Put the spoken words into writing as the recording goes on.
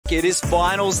It is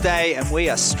finals day, and we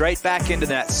are straight back into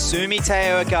the Natsumi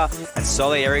Taoka and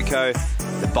Soleil Errico,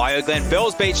 the Bioglan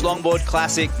Bells Beach Longboard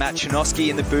Classic. Matt Chinosky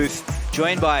in the booth,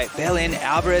 joined by Belén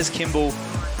Alvarez Kimball.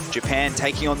 Japan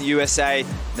taking on the USA in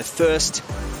the first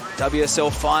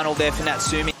WSL final there for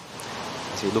Natsumi.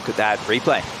 So look at that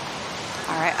replay.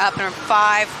 All right, up number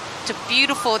 5 to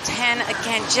beautiful 10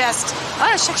 again. Just,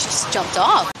 oh, she actually just jumped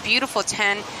off. Beautiful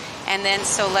 10, and then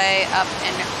Soleil up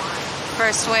in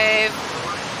first wave,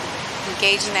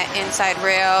 engaging that inside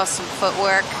rail, some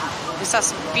footwork. We saw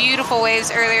some beautiful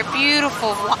waves earlier.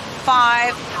 Beautiful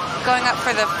 5, going up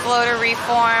for the floater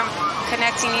reform,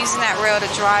 connecting, using that rail to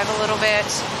drive a little bit.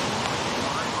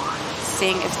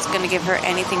 Seeing if it's going to give her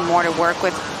anything more to work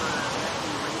with.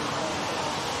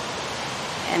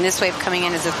 And this wave coming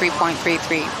in is a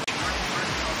 3.33.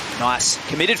 Nice.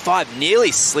 Committed 5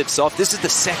 nearly slips off. This is the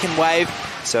second wave,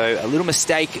 so a little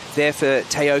mistake there for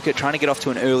Taoka, trying to get off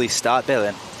to an early start,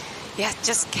 Belén. Yeah,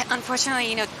 just unfortunately,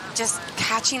 you know, just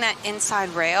catching that inside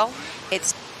rail,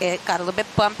 it got a little bit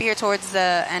bumpier towards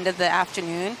the end of the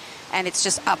afternoon, and it's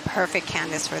just a perfect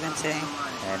canvas for them today.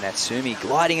 And Natsumi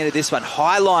gliding into this one.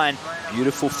 High line,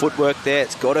 beautiful footwork there.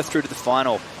 It's got her through to the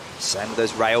final. Same with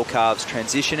those rail carves,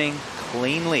 transitioning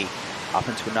cleanly up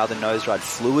into another nose ride.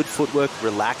 Fluid footwork,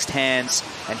 relaxed hands,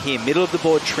 and here, middle of the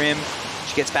board trim.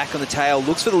 She gets back on the tail,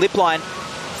 looks for the lip line,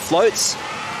 floats,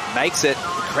 makes it.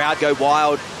 The crowd go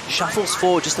wild, shuffles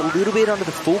forward just a little bit under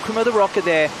the fulcrum of the rocker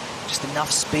there. Just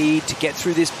enough speed to get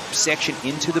through this section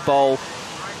into the bowl.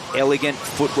 Elegant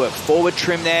footwork, forward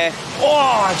trim there.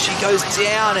 Oh, and she goes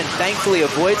down and thankfully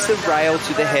avoids the rail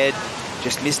to the head.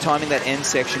 Just mistiming that end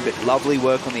section, but lovely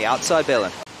work on the outside,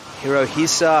 Belén.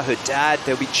 Hirohisa, her dad,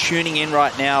 they'll be tuning in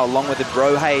right now, along with the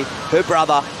Brohei, her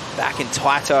brother, back in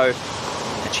Taito.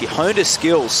 And she honed her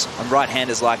skills on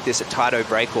right-handers like this at Taito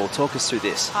Breakwall. Talk us through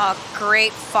this.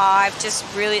 Great 5, just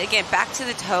really, again, back to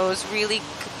the toes, really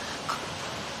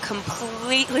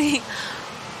completely...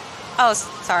 Oh,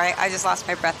 sorry, I just lost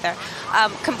my breath there.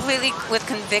 Completely with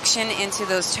conviction into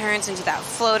those turns, into that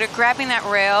floater, grabbing that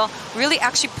rail, really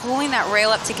actually pulling that rail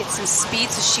up to get some speed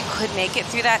so she could make it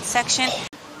through that section.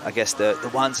 I guess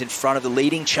the ones in front of the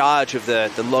leading charge of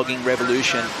the logging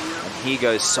revolution. And here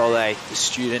goes Soleil, the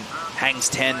student, hangs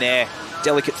 10 there.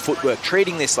 Delicate footwork,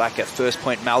 treating this like a first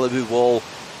point Malibu wall.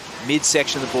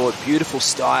 Midsection of the board, beautiful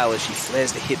style as she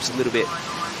flares the hips a little bit.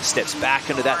 Steps back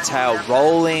into that tail,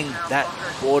 rolling that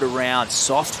board around,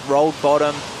 soft rolled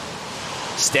bottom,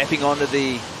 stepping onto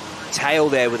the tail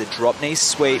there with a drop knee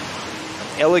sweep,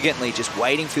 and elegantly just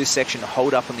waiting for this section to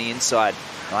hold up on the inside.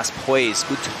 Nice poise,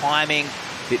 good timing,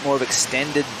 a bit more of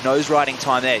extended nose riding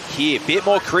time there. Here, a bit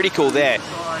more critical there.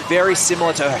 Very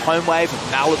similar to her home wave of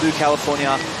Malibu,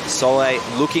 California. Soleil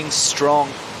looking strong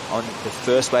on the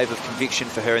first wave of conviction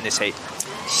for her in this heat.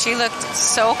 She looked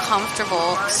so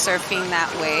comfortable surfing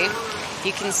that wave.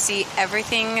 You can see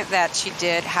everything that she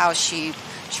did, how she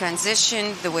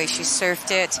transitioned, the way she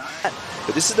surfed it.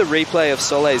 But this is the replay of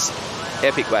Soleil's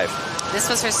epic wave. This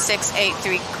was her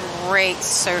 6.83, great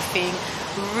surfing,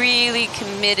 really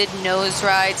committed nose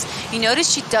rides. You notice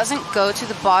she doesn't go to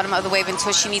the bottom of the wave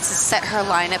until she needs to set her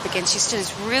line up again. She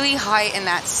stays really high in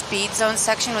that speed zone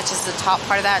section, which is the top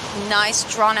part of that. Nice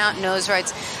drawn out nose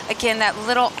rides. Again, that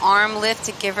little arm lift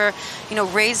to give her, you know,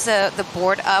 raise the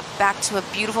board up back to a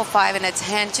beautiful 5 and a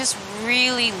 10. Just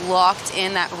really locked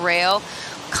in that rail.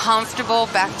 Comfortable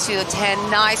back to a 10.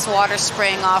 Nice water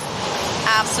spraying off.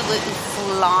 Absolutely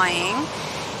flying.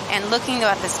 And looking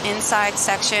at this inside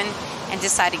section and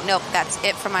deciding, nope, that's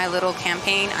it for my little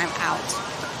campaign, I'm out.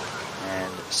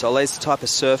 And Soleil's the type of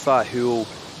surfer who will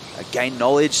gain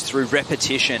knowledge through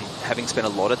repetition, having spent a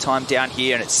lot of time down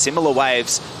here, and it's similar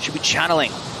waves. She'll be channeling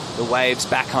the waves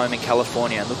back home in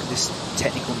California. And look at this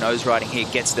technical nose riding here.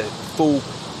 Gets the full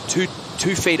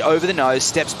two feet over the nose,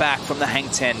 steps back from the hang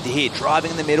 10 to here,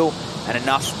 driving in the middle, and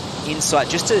enough insight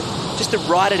just to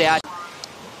ride it out.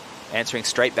 Answering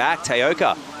straight back,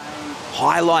 Taoka.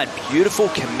 High line, beautiful,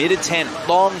 committed 10,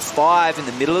 long 5 in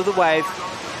the middle of the wave.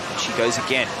 And she goes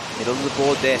again, middle of the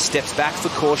board there, steps back for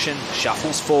caution,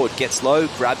 shuffles forward, gets low,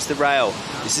 grabs the rail.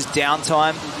 This is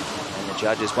downtime, and the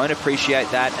judges won't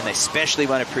appreciate that, and they especially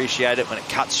won't appreciate it when it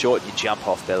cuts short and you jump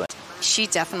off, Belén. She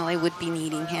definitely would be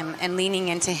needing him and leaning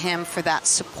into him for that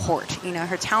support. You know,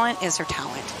 her talent is her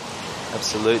talent.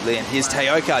 Absolutely, and here's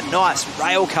Taoka, nice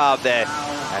rail carve there.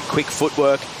 Quick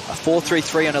footwork, a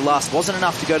 4.33 on her last, wasn't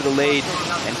enough to go to the lead.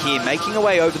 And here, making her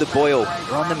way over the boil,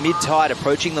 we're on the mid-tide,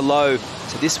 approaching the low.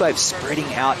 So this wave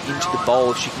spreading out into the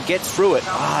bowl. If she can get through it,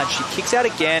 and she kicks out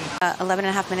again.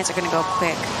 11.5 minutes are going to go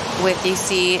quick. With, you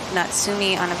see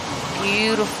Natsumi on a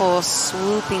beautiful,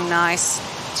 swooping, nice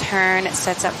turn. It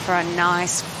sets up for a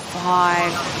nice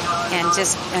 5, and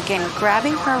just, again,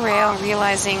 grabbing her rail and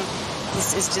realizing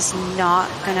this is just not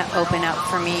going to open up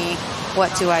for me.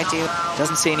 What do I do?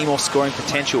 Doesn't see any more scoring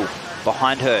potential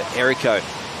behind her. Errico,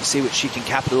 you see what she can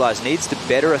capitalize. Needs to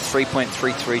better a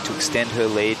 3.33 to extend her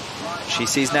lead. She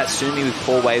sees Natsumi with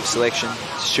poor wave selection.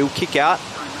 She'll kick out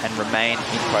and remain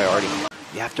in priority.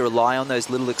 You have to rely on those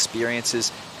little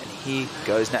experiences. And here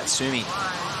goes Natsumi.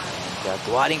 They're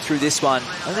gliding through this one.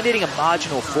 Only needing a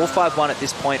marginal 4.51 at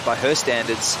this point by her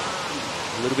standards.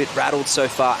 A little bit rattled so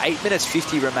far. 8 minutes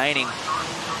 50 remaining.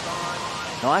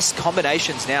 Nice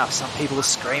combinations now. Some people are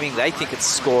screaming. They think it's a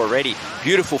score already.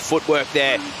 Beautiful footwork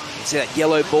there. You can see that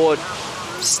yellow board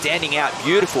standing out.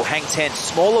 Beautiful hang 10.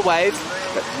 Smaller wave,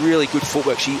 but really good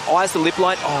footwork. She eyes the lip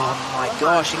line. Oh my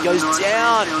gosh, it goes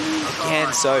down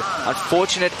again. So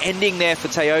unfortunate ending there for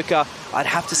Taoka. I'd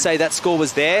have to say that score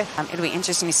was there. It'll be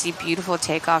interesting to see beautiful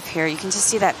takeoff here. You can just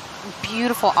see that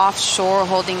beautiful offshore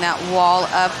holding that wall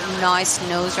up. Nice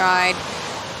nose ride.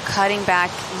 Cutting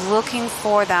back, looking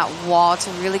for that wall to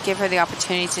really give her the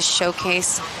opportunity to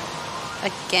showcase.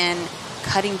 Again,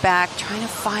 cutting back, trying to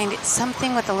find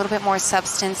something with a little bit more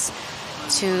substance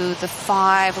to the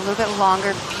 5, a little bit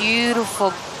longer.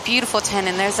 Beautiful, beautiful 10.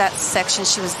 And there's that section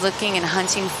she was looking and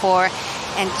hunting for,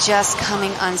 and just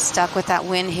coming unstuck with that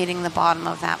wind hitting the bottom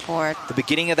of that board. The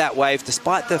beginning of that wave,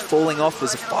 despite the falling off,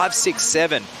 was a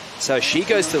 5.67. So she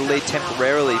goes to the lead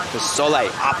temporarily for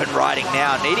Soleil, up and riding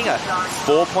now, needing a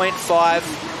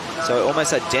 4.5. So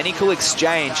almost identical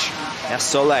exchange. Now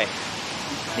Soleil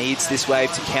needs this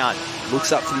wave to count.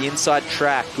 Looks up for the inside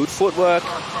track. Good footwork.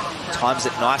 Times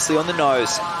it nicely on the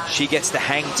nose. She gets the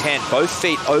hang 10. Both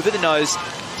feet over the nose.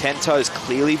 10 toes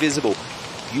clearly visible.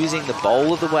 Using the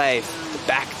bowl of the wave. The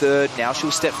back third. Now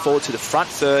she'll step forward to the front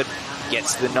third.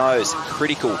 Gets to the nose.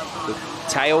 Critical. The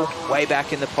tail way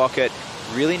back in the pocket.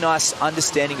 Really nice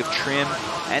understanding of trim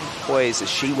and poise as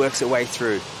she works her way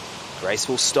through.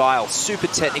 Graceful style, super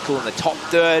technical in the top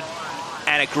third,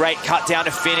 and a great cut down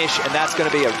to finish, and that's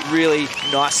going to be a really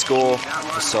nice score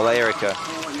for Soleil Errico.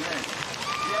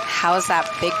 How's that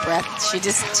big breath she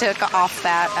just took off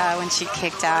that when she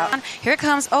kicked out? Here it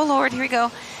comes. Oh, Lord, here we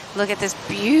go. Look at this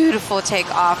beautiful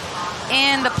takeoff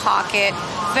in the pocket,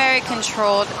 very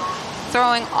controlled,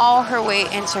 throwing all her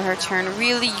weight into her turn,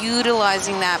 really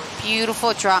utilizing that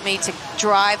beautiful drop knee to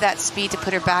drive that speed to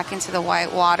put her back into the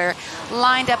white water.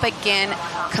 Lined up again,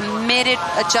 committed,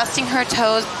 adjusting her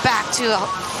toes back to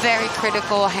a very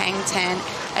critical hang 10.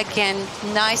 Again,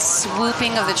 nice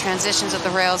swooping of the transitions of the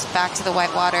rails back to the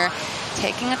white water.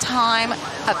 Taking a time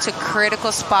up to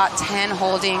critical spot 10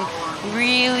 holding.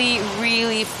 Really,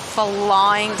 really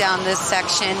flying down this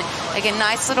section. Again,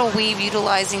 nice little weave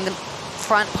utilizing the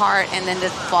front part, and then the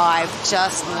 5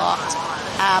 just locked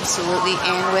absolutely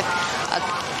in with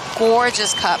a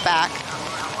gorgeous cutback.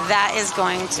 That is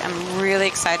going to, I'm really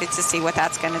excited to see what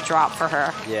that's going to drop for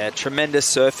her. Yeah,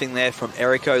 tremendous surfing there from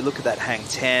Errico. Look at that hang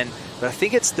 10. But I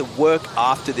think it's the work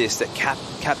after this that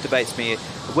captivates me.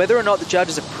 Whether or not the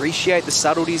judges appreciate the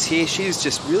subtleties here, she is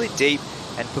just really deep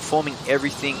and performing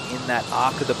everything in that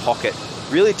arc of the pocket.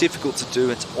 Really difficult to do.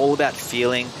 It's all about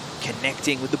feeling,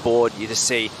 connecting with the board. You just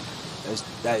see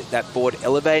that board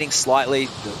elevating slightly,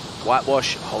 the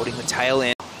whitewash holding the tail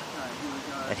in.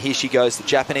 And here she goes, the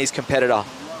Japanese competitor,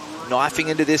 knifing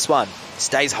into this one.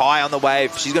 Stays high on the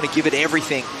wave. She's going to give it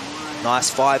everything. Nice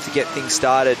 5 to get things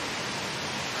started.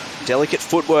 Delicate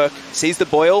footwork. Sees the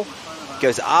boil,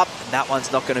 goes up, and that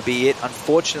one's not going to be it.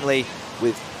 Unfortunately,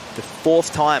 with the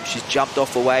 4th time she's jumped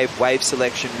off a wave, wave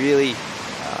selection really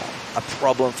a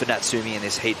problem for Natsumi in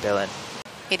this heat, Belen.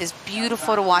 It is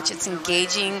beautiful to watch. It's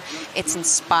engaging. It's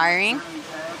inspiring.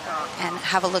 And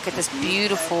have a look at this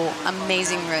beautiful,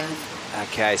 amazing rove.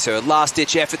 Okay, so a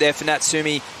last-ditch effort there for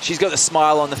Natsumi. She's got the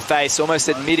smile on the face, almost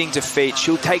admitting defeat.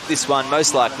 She'll take this one,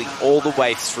 most likely, all the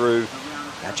way through.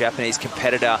 Our Japanese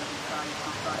competitor,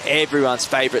 everyone's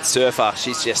favourite surfer.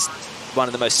 She's just one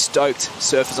of the most stoked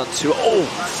surfers on tour.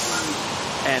 Oh!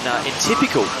 And in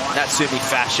typical Natsumi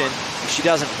fashion, if she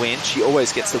doesn't win, she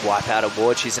always gets the Wipeout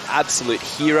Award. She's an absolute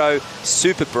hero,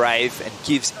 super brave, and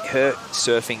gives her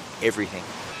surfing everything.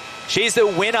 She's the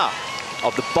winner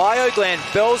of the Bioglan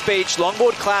Bells Beach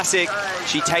Longboard Classic.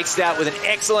 She takes it out with an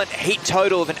excellent heat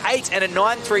total of an 8 and a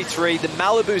 9.33. The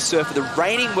Malibu surfer, the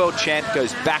reigning world champ,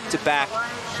 goes back-to-back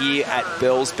here at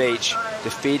Bells Beach,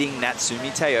 defeating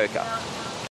Natsumi Taoka.